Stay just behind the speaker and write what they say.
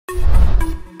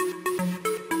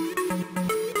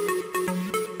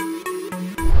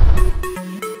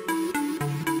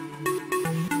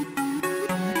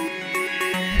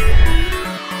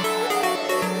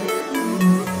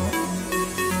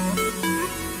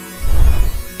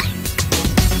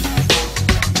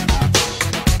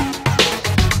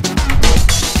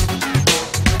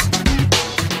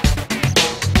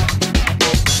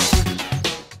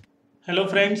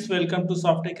Friends, welcome to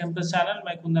software campus channel.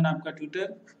 मैं कुंदन आपका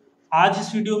tutor. आज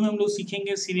इस वीडियो में हम लोग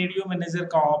सीखेंगे सिनेरियो मैनेजर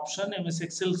का ऑप्शन एमएस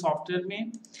एक्सेल सॉफ्टवेयर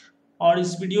में। और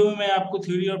इस वीडियो में मैं आपको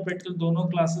थ्योरी और प्रैक्टिकल दोनों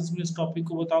क्लासेस में इस टॉपिक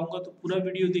को बताऊंगा, तो पूरा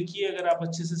वीडियो देखिए अगर आप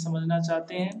अच्छे से समझना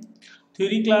चाहते हैं।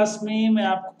 थ्योरी क्लास में मैं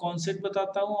आपको कॉन्सेप्ट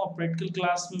बताता हूँ और प्रैक्टिकल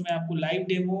क्लास में मैं आपको लाइव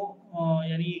डेमो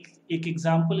यानी एक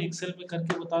एग्जाम्पल एक्सेल में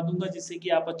करके बता दूंगा, जिससे कि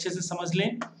आप अच्छे से समझ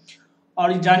लें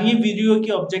और जानिए वीडियो की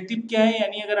ऑब्जेक्टिव क्या है।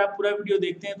 यानी अगर आप पूरा वीडियो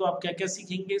देखते हैं तो आप क्या क्या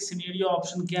सीखेंगे, सिनेरियो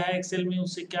ऑप्शन क्या है एक्सेल में,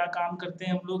 उससे क्या काम करते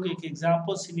हैं हम लोग, एक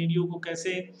एग्जाम्पल सिनेरियो को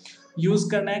कैसे यूज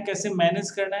करना है, कैसे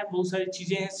मैनेज करना है। बहुत सारी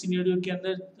चीजें हैं सिनेरियो के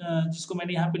अंदर जिसको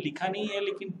मैंने यहाँ पे लिखा नहीं है,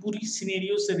 लेकिन पूरी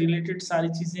सिनेरियो से रिलेटेड सारी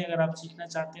चीजें अगर आप सीखना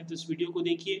चाहते हैं तो इस वीडियो को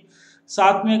देखिए।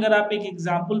 साथ में अगर आप एक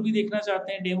एग्जाम्पल भी देखना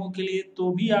चाहते हैं डेमो के लिए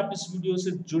तो भी आप इस वीडियो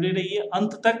से जुड़े रहिए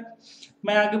अंत तक।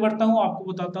 मैं आगे बढ़ता हूँ,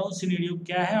 आपको बताता हूँ सिनेरियो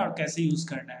क्या है और कैसे यूज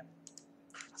करना है।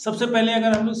 सबसे पहले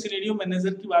अगर हम लोग सिनेरियो मैनेजर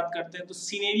की बात करते हैं तो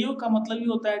सिनेरियो का मतलब ही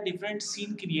होता है डिफरेंट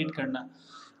सीन क्रिएट करना।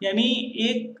 यानी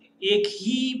एक एक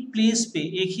ही प्लेस पे,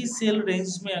 एक ही सेल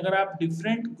रेंज में अगर आप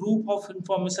डिफरेंट ग्रुप ऑफ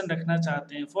इंफॉर्मेशन रखना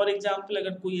चाहते हैं। फॉर एग्जांपल,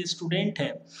 अगर कोई स्टूडेंट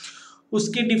है,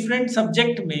 उसके डिफरेंट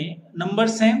सब्जेक्ट में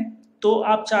नंबर्स हैं, तो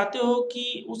आप चाहते हो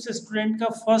कि उस स्टूडेंट का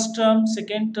फर्स्ट टर्म,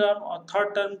 सेकेंड टर्म और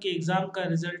थर्ड टर्म के एग्जाम का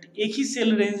रिजल्ट एक ही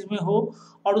सेल रेंज में हो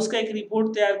और उसका एक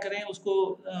रिपोर्ट तैयार करें। उसको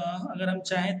अगर हम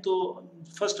चाहें तो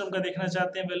फर्स्ट टर्म का देखना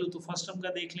चाहते हैं वैल्यू तो फर्स्ट टर्म का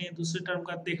देख लें, दूसरे टर्म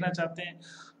का देखना चाहते हैं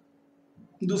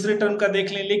दूसरे टर्म का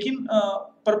देख लें। लेकिन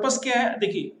पर्पस क्या है,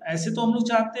 देखिए ऐसे तो हम लोग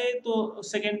चाहते हैं तो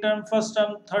second term, first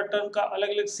term, third term का अलग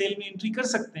अलग सेल में एंट्री कर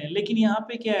सकते हैं। लेकिन यहाँ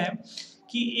पे क्या है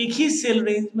कि एक ही सेल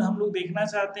रेंज में हम लोग देखना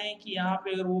चाहते हैं कि यहाँ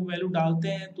पे अगर वो वैल्यू डालते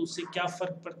हैं तो उससे क्या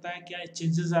फर्क पड़ता है, क्या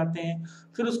चेंजेस आते हैं,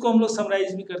 फिर उसको हम लोग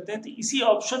समराइज भी करते हैं। तो इसी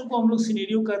ऑप्शन को हम लोग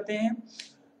सिनेरियो कहते हैं।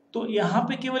 तो यहाँ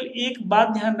पे केवल एक बात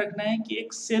ध्यान रखना है कि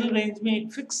एक सेल रेंज में,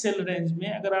 एक फिक्स सेल रेंज में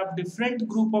अगर आप डिफरेंट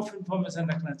ग्रुप ऑफ इंफॉर्मेशन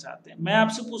रखना चाहते हैं, मैं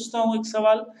आपसे पूछता हूँ एक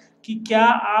सवाल कि क्या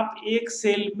आप एक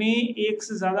सेल में एक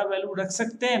से ज्यादा वैल्यू रख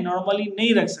सकते हैं? नॉर्मली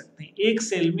नहीं रख सकते। एक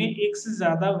सेल में एक से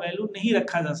ज्यादा वैल्यू नहीं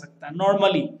रखा जा सकता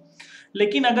नॉर्मली।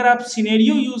 लेकिन अगर आप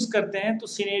सिनेरियो यूज करते हैं तो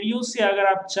सिनेरियो से अगर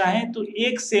आप चाहें तो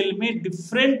एक सेल में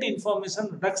डिफरेंट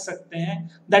इंफॉर्मेशन रख सकते हैं,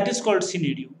 दैट इज कॉल्ड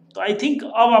सिनेरियो। तो आई थिंक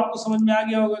अब आपको समझ में आ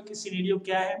गया होगा कि सिनेरियो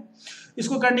क्या है।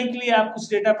 इसको करने के लिए आप कुछ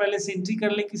डेटा पहले से एंट्री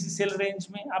कर लें किसी सेल रेंज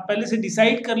में। आप पहले से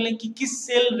डिसाइड कर लें कि किस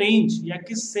सेल रेंज या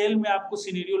किस सेल में आपको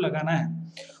सिनेरियो लगाना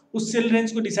है। उस सेल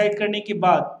रेंज को डिसाइड करने के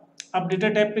बाद आप डेटा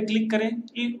टैब पे क्लिक करें,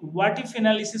 व्हाट इफ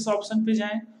एनालिसिस ऑप्शन पे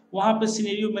जाएं, वहां पे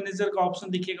सिनेरियो मैनेजर का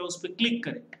ऑप्शन दिखेगा, उस पर क्लिक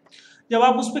करें। जब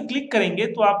आप उस पर क्लिक करेंगे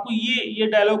तो आपको ये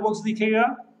डायलॉग बॉक्स दिखेगा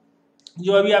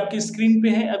जो अभी आपकी स्क्रीन पे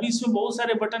है। अभी इसमें बहुत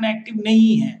सारे बटन एक्टिव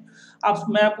नहीं है।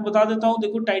 मैं आपको बता देता हूँ,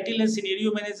 देखो टाइटल है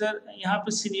सिनेरियो मैनेजर, यहाँ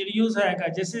पे सिनेरियोज आएगा।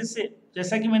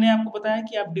 जैसा कि मैंने आपको बताया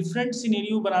कि आप डिफरेंट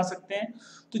सिनेरियो बना सकते हैं,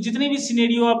 तो जितने भी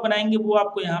सिनेरियो आप बनाएंगे वो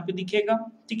आपको यहाँ पे दिखेगा।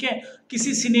 ठीक है,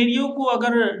 किसी सिनेरियो को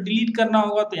अगर डिलीट करना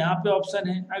होगा तो यहाँ पे ऑप्शन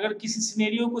है, अगर किसी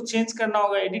सिनेरियो को चेंज करना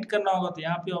होगा, एडिट करना होगा तो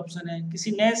यहाँ पे ऑप्शन है,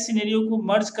 किसी नए सिनेरियो को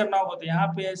मर्ज करना होगा तो यहाँ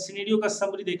पे है, सिनेरियो का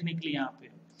समरी देखने के लिए यहाँ पे।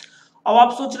 अब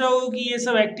आप सोच रहे हो कि ये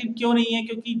सब एक्टिव क्यों नहीं है,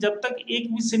 क्योंकि जब तक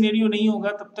एक भी सिनेरियो नहीं होगा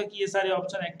तब तक ये सारे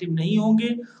ऑप्शन एक्टिव नहीं होंगे।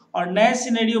 और नए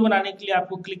सिनेरियो बनाने के लिए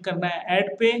आपको क्लिक करना है ऐड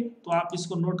पे। तो आप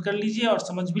इसको नोट कर लीजिए और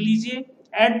समझ भी लीजिए।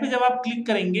 ऐड पे जब आप क्लिक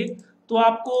करेंगे तो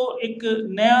आपको एक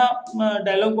नया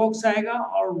डायलॉग बॉक्स आएगा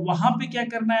और वहां पे क्या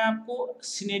करना है, आपको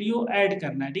सिनेरियो ऐड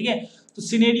करना है। ठीक है, तो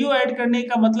सिनेरियो ऐड करने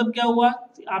का मतलब क्या हुआ,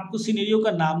 आपको सिनेरियो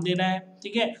का नाम देना है।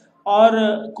 ठीक है,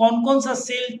 और कौन कौन सा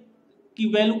सेल की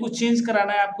वैल्यू को चेंज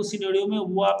कराना है आपको सिनेरियो में,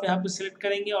 वो आप यहाँ पे सिलेक्ट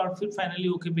करेंगे और फिर फाइनली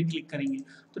ओके पे क्लिक करेंगे।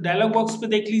 तो डायलॉग बॉक्स पे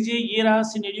देख लीजिए, ये रहा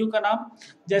सिनेरियो का नाम।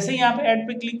 जैसे ही यहाँ पे ऐड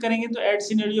पे क्लिक करेंगे तो ऐड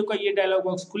सिनेरियो का ये डायलॉग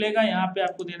बॉक्स खुलेगा। यहाँ पे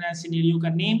आपको देना है सिनेरियो का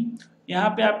नेम, यहाँ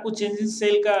पे आपको चेंजेस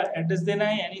सेल का एड्रेस देना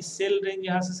है, यानी सेल रेंज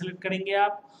यहाँ से सिलेक्ट करेंगे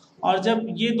आप। और जब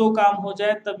ये दो काम हो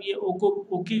जाए तब ये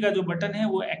ओके का जो बटन है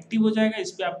वो एक्टिव हो जाएगा।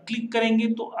 इस पर आप क्लिक करेंगे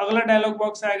तो अगला डायलॉग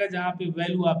बॉक्स आएगा जहाँ पे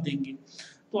वैल्यू आप देंगे।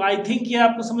 तो आई थिंक ये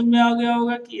आपको समझ में आ गया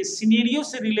होगा कि सिनेरियो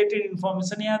से रिलेटेड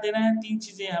इन्फॉर्मेशन यहाँ देना है। तीन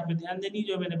चीजें यहाँ पे ध्यान देनी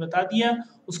जो मैंने बता दिया,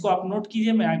 उसको आप नोट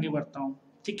कीजिए। मैं आगे बढ़ता हूँ।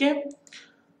 ठीक है,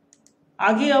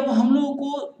 आगे अब हम लोगों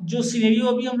को जो सिनेरियो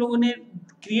अभी हम लोगों ने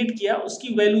क्रिएट किया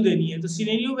उसकी वैल्यू देनी है। तो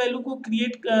सिनेरियो वैल्यू को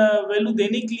वैल्यू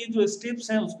देने के लिए जो स्टेप्स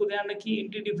हैं उसको ध्यान रखिए।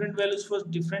 इंटी different values for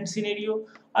different scenario,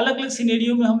 अलग अलग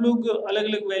सिनेरियो में हम लोग अलग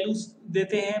अलग वैल्यूज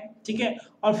देते हैं। ठीक है,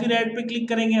 और फिर ऐड पे क्लिक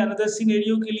करेंगे अनदर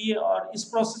सिनेरियो के लिए, और इस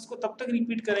प्रोसेस को तब तक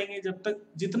रिपीट करेंगे जब तक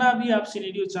जितना भी आप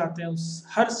सिनेरियो चाहते हैं उस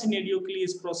हर सिनेरियो के लिए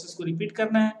इस प्रोसेस को रिपीट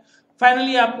करना है।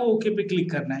 फाइनली आपको ओके पे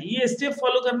क्लिक करना है। ये स्टेप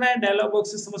फॉलो करना है। डायलॉग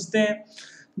बॉक्स से समझते हैं।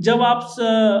 जब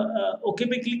आप ओके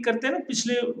पे क्लिक करते हैं ना,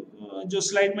 पिछले जो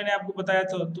स्लाइड मैंने आपको बताया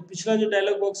था, तो पिछला जो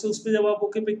डायलॉग बॉक्स है उस पर जब आप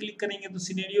ओके पे क्लिक करेंगे तो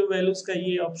सिनेरियो वैल्यूज का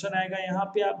ये ऑप्शन आएगा। यहाँ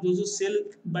पे आप जो सेल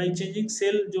बाय चेंजिंग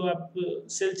सेल, जो आप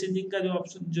सेल चेंजिंग का जो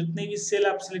ऑप्शन, जितने भी सेल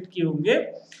आप सिलेक्ट किए होंगे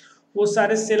वो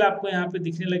सारे सेल आपको यहाँ पे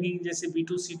दिखने लगेंगे। जैसे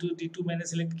B2 C2 D2 मैंने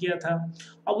सेलेक्ट किया था,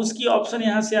 अब उसकी ऑप्शन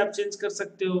यहाँ से आप चेंज कर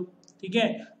सकते हो। ठीक है,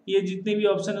 ये जितने भी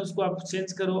ऑप्शन है उसको आप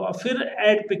चेंज करो और फिर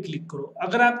ऐड पे क्लिक करो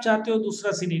अगर आप चाहते हो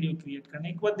दूसरा सिनेरियो क्रिएट करना।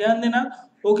 एक बात ध्यान देना,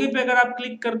 ओके पे अगर आप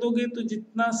क्लिक कर दोगे तो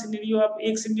जितना सिनेरियो आप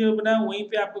एक सिनेरियो बनाए वहीं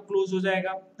पे आपका क्लोज हो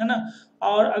जाएगा, है ना।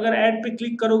 और अगर ऐड पे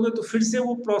क्लिक करोगे तो फिर से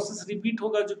वो प्रोसेस रिपीट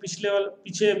होगा जो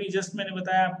पीछे अभी जस्ट मैंने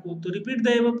बताया आपको। तो repeat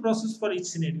the ever process for each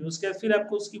scenario. उसके बाद फिर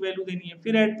आपको उसकी वैल्यू देनी है,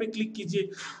 फिर ऐड पे क्लिक कीजिए,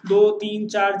 2 3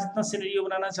 4 जितना सिनेरियो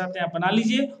बनाना चाहते हैं आप बना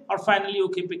लीजिए और फाइनली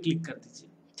ओके पे क्लिक कर दीजिए।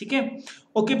 ठीक है,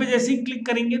 ओके पे जैसे ही क्लिक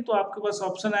करेंगे तो आपके पास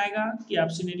ऑप्शन आएगा कि आप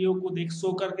सिनेरियो को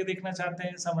शो करके देखना चाहते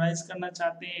हैं, समराइज करना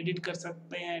चाहते हैं, एडिट कर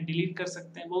सकते हैं, डिलीट कर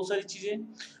सकते हैं, बहुत सारी चीजें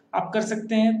आप कर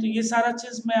सकते हैं। तो ये सारा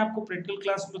चीज मैं आपको प्रैक्टिकल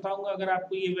क्लास में बताऊंगा। अगर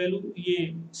आपको ये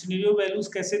सिनेरियो वैल्यूज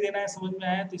कैसे देना है समझ में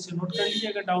आया तो इसे नोट कर लीजिए,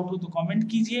 अगर डाउट हो तो कमेंट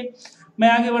कीजिए। मैं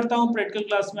आगे बढ़ता हूँ प्रैक्टिकल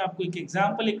क्लास में, आपको एक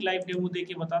एग्जांपल, एक लाइव डेमो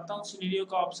देके बताता हूँ सिनेरियो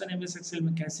का ऑप्शन एमएस एक्सेल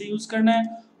में कैसे यूज करना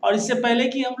है। और इससे पहले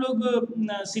कि हम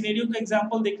लोग सिनेरियो का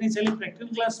एग्जांपल देखने चले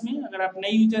प्रैक्टिकल क्लास में, अगर आप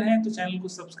नए यूजर हैं तो चैनल को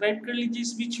सब्सक्राइब कर लीजिए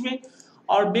इस बीच में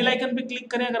और बेल आइकन पे क्लिक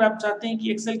करें अगर आप चाहते हैं कि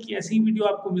एक्सेल की ऐसी ही वीडियो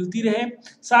आपको मिलती रहे।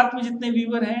 साथ में जितने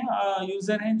व्यूअर हैं,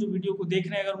 यूजर हैं जो वीडियो को देख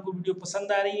रहे हैं, अगर उनको वीडियो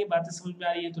पसंद आ रही है, बातें समझ में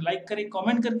आ रही है तो लाइक करें,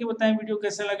 कमेंट करके बताएं वीडियो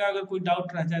कैसा लगा। अगर कोई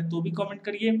डाउट रह जाए तो भी कमेंट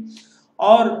करिए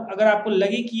और अगर आपको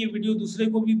लगे कि ये वीडियो दूसरे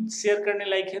को भी शेयर करने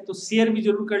लायक है तो शेयर भी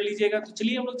जरूर कर लीजिएगा। तो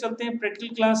चलिए हम लोग चलते हैं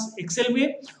प्रैक्टिकल क्लास एक्सेल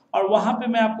में और वहां पे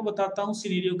मैं आपको बताता हूँ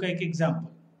सिनेरियो का एक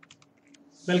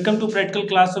example. Welcome to practical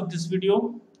class of this video.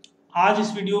 आज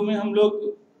इस वीडियो में हम लोग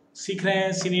सीख रहे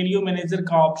हैं सिनेरियो मैनेजर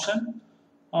का ऑप्शन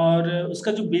और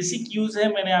उसका जो बेसिक यूज़ है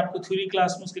मैंने आपको थ्योरी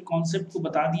क्लास में उसके कॉन्सेप्ट को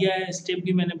बता दिया है, स्टेप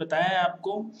भी मैंने बताया है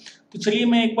आपको। तो चलिए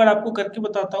मैं एक बार आपको करके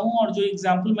बताता हूँ और जो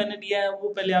एग्जांपल मैंने दिया है वो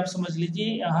पहले आप समझ लीजिए।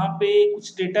 यहाँ पे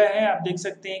कुछ डेटा है, आप देख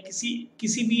सकते हैं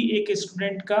किसी भी एक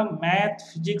स्टूडेंट का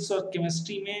मैथ, फिजिक्स और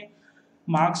केमिस्ट्री में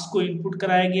मार्क्स को इनपुट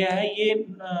कराया गया है। ये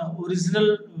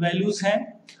ओरिजिनल वैल्यूज़ हैं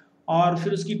और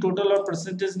फिर उसकी टोटल और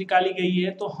परसेंटेज निकाली गई है।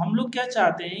 तो हम लोग क्या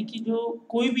चाहते हैं कि जो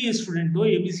कोई भी स्टूडेंट हो,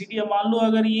 ABCD, मान लो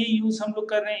अगर ये यूज़ हम लोग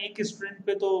कर रहे हैं एक स्टूडेंट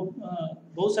पे तो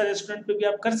बहुत सारे स्टूडेंट पे भी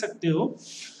आप कर सकते हो,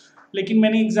 लेकिन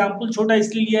मैंने एग्जाम्पल छोटा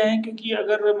इसलिए लिया है क्योंकि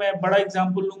अगर मैं बड़ा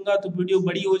एग्जाम्पल लूंगा तो वीडियो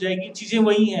बड़ी हो जाएगी। चीज़ें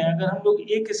वही हैं, अगर हम लोग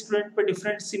एक स्टूडेंट पे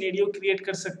डिफरेंट सिनेरियो क्रिएट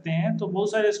कर सकते हैं तो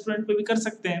बहुत सारे स्टूडेंट पे भी कर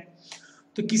सकते हैं।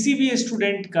 तो किसी भी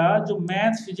स्टूडेंट का जो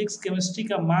मैथ, फिजिक्स, केमिस्ट्री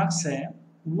का मार्क्स है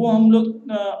वो हम लोग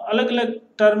अलग अलग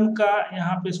टर्म का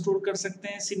यहाँ पे स्टोर कर सकते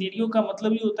हैं। सिनेरियो का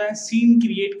मतलब ही होता है सीन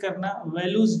क्रिएट करना,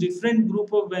 values, different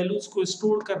group of values को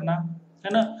स्टोर करना,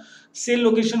 है ना। सेल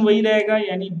लोकेशन वही रहेगा,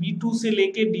 यानी B2 से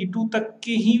लेके D2 तक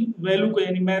के ही वैल्यू को,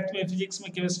 यानी मैथ में, फिजिक्स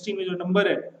में, केमिस्ट्री में जो नंबर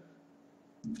है,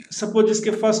 सपोज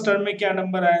इसके फर्स्ट टर्म में क्या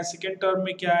नंबर आया, सेकेंड टर्म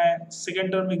में क्या है,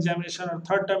 सेकेंड टर्म एग्जामिनेशन और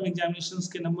थर्ड टर्म एग्जामिनेशन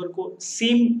के नंबर को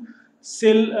सेम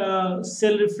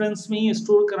सेल रेफरेंस में ही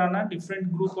स्टोर कराना, डिफरेंट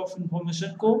ग्रुप ऑफ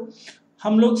इंफॉर्मेशन को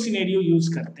हम लोग सिनेरियो यूज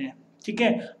करते हैं। ठीक है,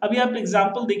 अभी आप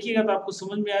एग्जांपल देखिएगा तो आपको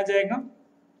समझ में आ जाएगा।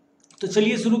 तो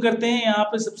चलिए शुरू करते हैं। यहाँ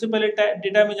पे सबसे पहले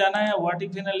डेटा में जाना है, व्हाट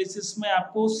इफ एनालिसिस में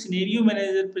आपको सिनेरियो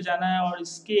मैनेजर पे जाना है और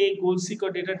इसके गोल सीक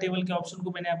और डेटा टेबल के ऑप्शन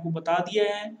को मैंने आपको बता दिया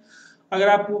है। अगर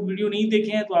आप वो वीडियो नहीं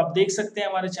देखे हैं तो आप देख सकते हैं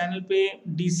हमारे चैनल पे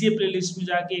DCA प्लेलिस्ट में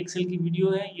जाके एक्सेल की वीडियो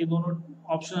है, ये दोनों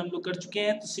ऑप्शन हम लोग कर चुके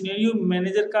हैं। तो सिनेरियो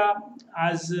मैनेजर का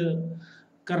आज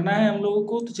करना है हम लोगों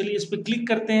को, तो चलिए इस पर क्लिक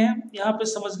करते हैं। यहाँ पे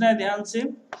समझना है ध्यान से,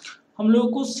 हम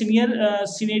लोगों को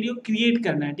सिनेरियो क्रिएट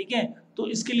करना है। ठीक है, तो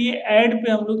इसके लिए ऐड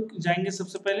पे हम लोग जाएंगे।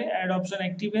 सबसे पहले ऐड ऑप्शन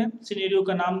एक्टिव है, सिनेरियो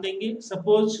का नाम देंगे।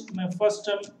 सपोज मैं फर्स्ट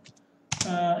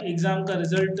टर्म एग्जाम का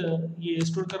रिजल्ट ये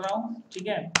स्टोर कर रहा हूँ। ठीक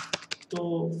है,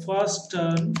 तो फर्स्ट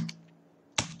टर्म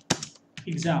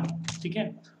एग्जाम। ठीक है,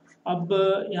 अब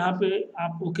यहाँ पे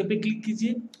आप ओके पे क्लिक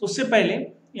कीजिए। उससे पहले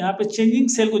यहाँ पे चेंजिंग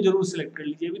सेल को जरूर सिलेक्ट कर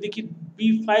लीजिए। अभी देखिए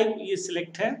B5 ये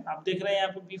सिलेक्ट है, आप देख रहे हैं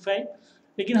यहाँ पे B5,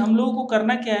 लेकिन हम लोगों को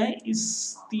करना क्या है,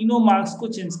 इस तीनों मार्क्स को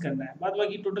चेंज करना है। बाद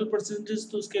बाकी टोटल परसेंटेज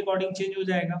तो उसके अकॉर्डिंग चेंज हो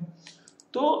जाएगा।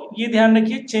 तो ये ध्यान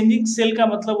रखिए, चेंजिंग सेल का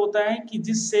मतलब होता है कि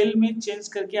जिस सेल में चेंज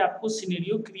करके आपको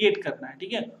सिनेरियो क्रिएट करना है।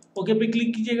 ठीक है, ओके पे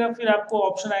क्लिक कीजिएगा, फिर आपको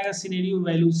ऑप्शन आएगा सिनेरियो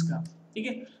वैल्यूज का। ठीक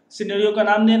है, सिनेरियो का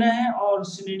नाम देना है और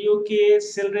सिनेरियो के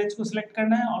सेल रेंज को सिलेक्ट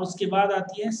करना है और उसके बाद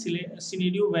आती है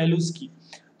सिनेरियो वैल्यूज की।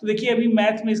 तो देखिए अभी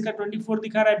मैथ में इसका 24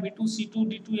 दिखा रहा है, B2 C2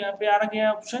 D2 यहाँ पे आ गया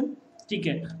है ऑप्शन। ठीक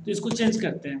है, तो इसको चेंज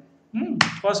करते हैं।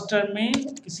 फर्स्ट टर्म में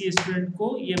किसी स्टूडेंट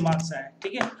को ये मार्क्स आया।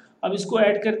 ठीक है, अब इसको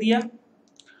ऐड कर दिया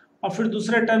और फिर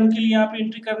दूसरा टर्म के लिए यहाँ पे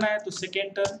एंट्री करना है, तो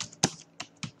सेकेंड टर्म।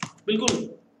 बिल्कुल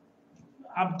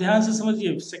आप ध्यान से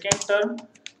समझिए, सेकेंड टर्म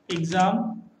एग्जाम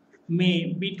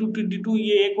में B2 to D2,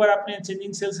 ये एक बार आपने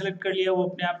चेंजिंग सेल सेलेक्ट कर लिया वो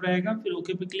अपने आप रहेगा, फिर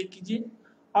ओके पे क्लिक कीजिए।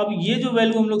 अब ये जो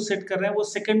वैल्यू हम लोग सेट कर रहे हैं वो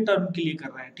सेकंड टर्म के लिए कर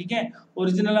रहे हैं, ठीक है।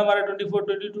 ओरिजिनल हमारा 24,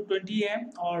 22, 20 है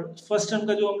और फर्स्ट टर्म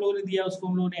का जो हम लोगों ने दिया उसको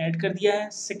हम लोगों ने ऐड कर दिया है।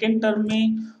 सेकंड टर्म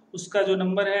में उसका जो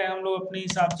नंबर है हम लोग अपने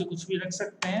हिसाब से कुछ भी रख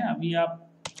सकते हैं। अभी आप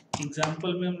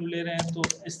एग्जाम्पल में हम लोग ले रहे हैं तो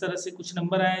इस तरह से कुछ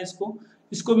नंबर आया है,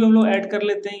 इसको भी हम लोग ऐड कर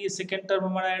लेते हैं। ये सेकेंड टर्म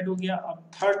हमारा ऐड हो गया। अब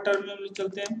थर्ड टर्म में हम लोग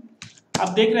चलते हैं। आप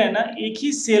देख रहे हैं ना, एक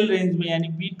ही सेल रेंज में यानी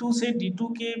B2 से D2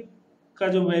 के का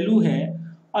जो वैल्यू है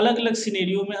अलग अलग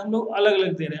सिनेरियो में हम लोग अलग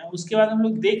अलग दे रहे हैं। उसके बाद हम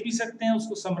लोग देख भी सकते हैं,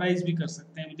 उसको समराइज भी कर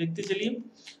सकते हैं। देखते चलिए,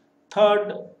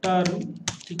 थर्ड टर्म,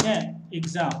 ठीक है,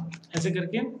 एग्जाम, ऐसे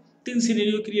करके 3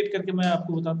 सिनेरियो क्रिएट करके मैं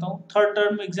आपको बताता हूँ। थर्ड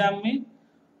टर्म एग्जाम में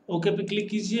ओके पे क्लिक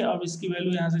कीजिए और इसकी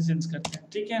वैल्यू यहाँ से चेंज करते हैं,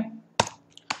 ठीक है,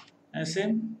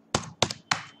 ऐसे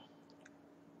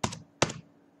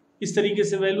इस तरीके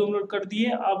से वैल्यू हम लोग कर दिए।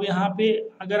 अब यहाँ पे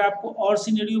अगर आपको और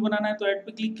सिनेरियो बनाना है तो ऐड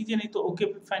पे क्लिक कीजिए, नहीं तो ओके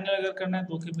पे फाइनल अगर करना है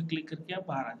तो ओके पे क्लिक करके आप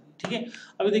बाहर आ जाइए, ठीक है।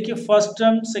 अभी देखिए फर्स्ट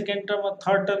टर्म, सेकेंड टर्म और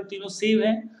थर्ड टर्म तीनों सेव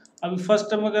है। अभी फर्स्ट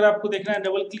टर्म अगर आपको देखना है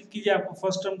डबल क्लिक कीजिए, आपको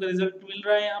फर्स्ट टर्म का रिजल्ट मिल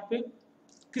रहा है यहाँ पे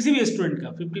किसी भी स्टूडेंट का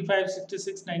 55,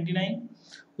 66, 99,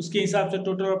 उसके हिसाब से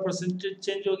टोटल और परसेंटेज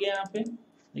चेंज हो गया यहाँ पे।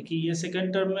 देखिए ये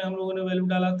सेकेंड टर्म में हम लोगों ने वैल्यू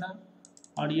डाला था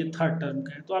और ये थर्ड टर्म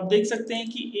का है। तो आप देख सकते हैं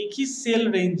कि एक ही सेल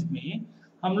रेंज में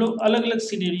हम लोग अलग अलग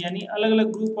सीनरी यानी अलग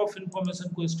अलग ग्रुप ऑफ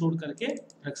इंफॉर्मेशन को स्टोर करके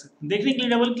रख सकते हैं। देखने के लिए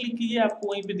डबल क्लिक कीजिए, आपको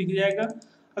वहीं पे दिख जाएगा।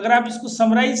 अगर आप इसको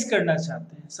समराइज करना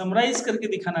चाहते हैं, समराइज करके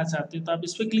दिखाना चाहते हैं तो आप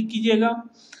इस पर क्लिक कीजिएगा।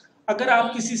 अगर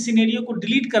आप किसी सिनेरियो को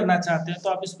डिलीट करना चाहते हैं तो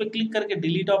आप इस पर क्लिक करके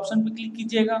डिलीट ऑप्शन पे क्लिक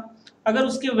कीजिएगा। अगर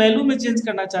उसके वैल्यू में चेंज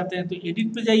करना चाहते हैं तो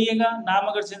एडिट पे जाइएगा, नाम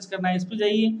अगर चेंज करना है इस पे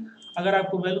जाइए, अगर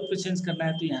आपको वैल्यू पे चेंज करना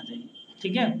है तो यहाँ जाइए,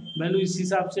 ठीक है। वैल्यू इस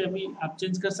हिसाब से अभी आप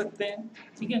चेंज कर सकते हैं,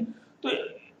 ठीक है। तो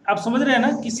आप समझ रहे हैं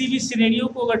ना, किसी भी सिनेरियो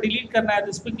को अगर डिलीट करना है तो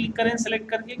इस पर क्लिक करें सेलेक्ट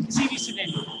करके, किसी भी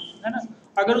सिनेरियो, है ना।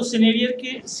 अगर उस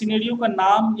सिनेरियो का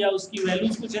नाम या उसकी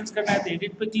वैल्यूज को चेंज करना है तो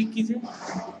एडिट पे क्लिक कीजिए।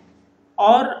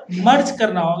 और मर्ज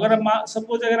करना हो, अगर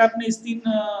सपोज अगर आपने इस 3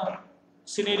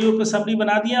 सिनेरियो पे समरी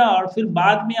बना दिया और फिर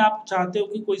बाद में आप चाहते हो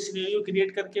कि कोई सिनेरियो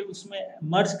क्रिएट करके उसमें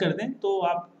मर्ज कर दें तो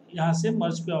आप यहाँ से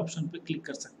मर्ज पे ऑप्शन पे क्लिक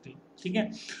कर सकते हो, ठीक है।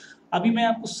 अभी मैं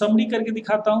आपको समरी करके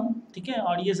दिखाता हूँ, ठीक है।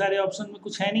 और ये सारे ऑप्शन में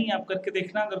कुछ है नहीं, आप करके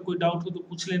देखना, अगर कोई डाउट हो तो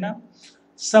पूछ लेना।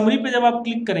 समरी पे जब आप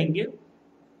क्लिक करेंगे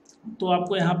तो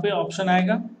आपको यहाँ पे ऑप्शन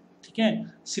आएगा, ठीक है,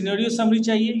 सिनेरियो समरी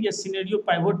चाहिए या सिनेरियो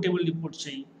पाइवोट टेबल रिपोर्ट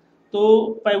चाहिए। तो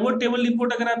पाइवोट टेबल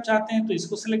रिपोर्ट अगर आप चाहते हैं तो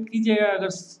इसको सेलेक्ट कीजिएगा, अगर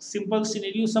सिंपल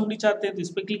सिनेरियो समरी चाहते हैं तो इस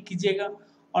पर क्लिक कीजिएगा।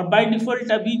 और बाय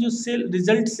डिफॉल्ट अभी जो सेल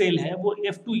रिजल्ट सेल है वो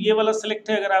F2 ये वाला सेलेक्ट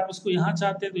है, अगर आप इसको यहाँ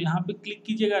चाहते हैं तो यहाँ पे क्लिक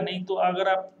कीजिएगा, नहीं तो अगर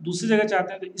आप दूसरी जगह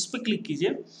चाहते हैं तो इस पर क्लिक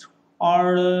कीजिए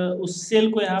और उस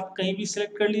सेल को यहाँ कहीं भी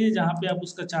सिलेक्ट कर लीजिए जहाँ पे आप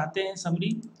उसका चाहते हैं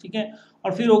समरी, ठीक है।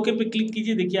 और फिर ओके पे क्लिक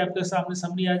कीजिए, देखिए आपके सामने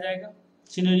समरी आ जाएगा,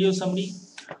 सिनेरियो समरी।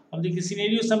 अब देखिए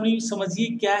सिनेरियो समरी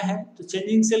समझिए क्या है। तो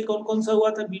चेंजिंग सेल कौन कौन सा हुआ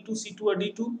था, B2, C2 और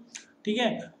D2, ठीक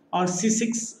है। और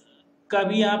C6 का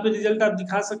भी यहाँ पे रिजल्ट आप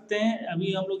दिखा सकते हैं।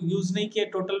 अभी हम लोग यूज नहीं किया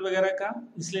टोटल वगैरह का,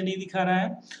 इसलिए नहीं दिखा रहा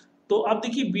है। तो अब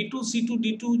देखिए B2, C2,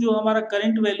 D2 जो हमारा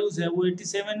करंट वैल्यूज है वो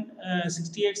 87,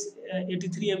 68,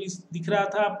 83 अभी दिख रहा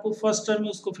था आपको। फर्स्ट टर्म में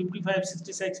उसको 55,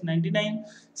 66, 99।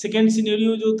 सेकेंड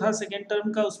सिनेरियो जो था सेकेंड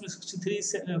टर्म का उसमें 63,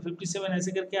 57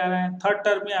 ऐसे करके आ रहा है। थर्ड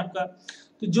टर्म में आपका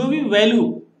तो जो भी वैल्यू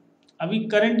अभी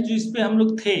करंट जो इस पे हम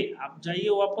लोग थे, आप जाइए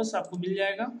वापस आपको मिल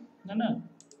जाएगा, है ना।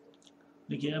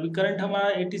 देखिए अभी करंट हमारा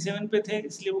 87 पे थे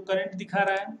इसलिए वो करंट दिखा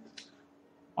रहा है।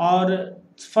 और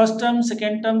first term,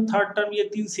 second term, third term ये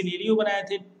 3 सिनेरियो बनाए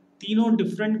थे, तीनों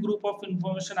डिफरेंट ग्रुप ऑफ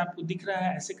इंफॉर्मेशन आपको दिख रहा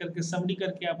है। ऐसे करके समरी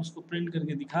करके आप उसको प्रिंट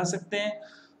करके दिखा सकते हैं।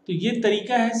 तो ये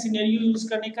तरीका है सिनेरियो यूज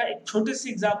करने का। एक छोटे से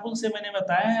एग्जांपल से मैंने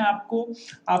बताया है आपको।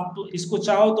 आप तो इसको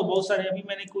चाहो तो बहुत सारे, अभी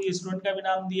मैंने कोई स्टूडेंट का भी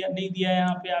नाम नहीं दिया है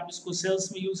यहाँ पे, आप इसको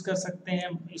सेल्स में यूज कर सकते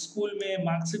हैं, स्कूल में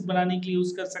मार्कशीट बनाने के लिए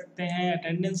यूज कर सकते हैं,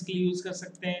 अटेंडेंस के लिए यूज कर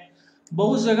सकते हैं,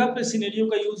 बहुत जगह पे सिनेरियो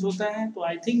का यूज होता है। तो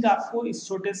आई थिंक आपको इस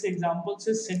छोटे से एग्जांपल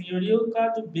से सिनेरियो का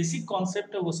जो बेसिक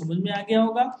कॉन्सेप्ट है वो समझ में आ गया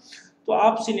होगा। तो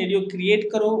आप सिनेरियो क्रिएट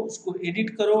करो, उसको एडिट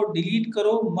करो, डिलीट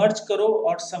करो, मर्ज करो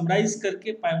और समराइज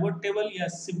करके पाइवोट टेबल या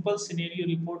सिंपल सिनेरियो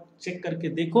रिपोर्ट चेक करके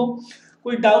देखो।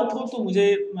 कोई डाउट हो तो मुझे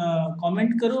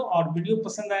कमेंट करो और वीडियो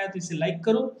पसंद आया तो इसे लाइक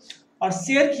करो और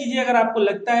शेयर कीजिए। अगर आपको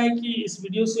लगता है कि इस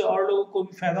वीडियो से और लोगों को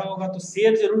भी फायदा होगा तो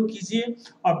शेयर जरूर कीजिए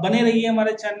और बने रहिए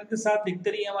हमारे चैनल के साथ, देखते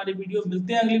रहिए हमारी वीडियो।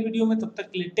 मिलते हैं अगली वीडियो में, तब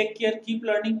तक के लिए take care, keep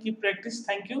learning, keep practice.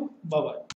 Thank you, bye bye.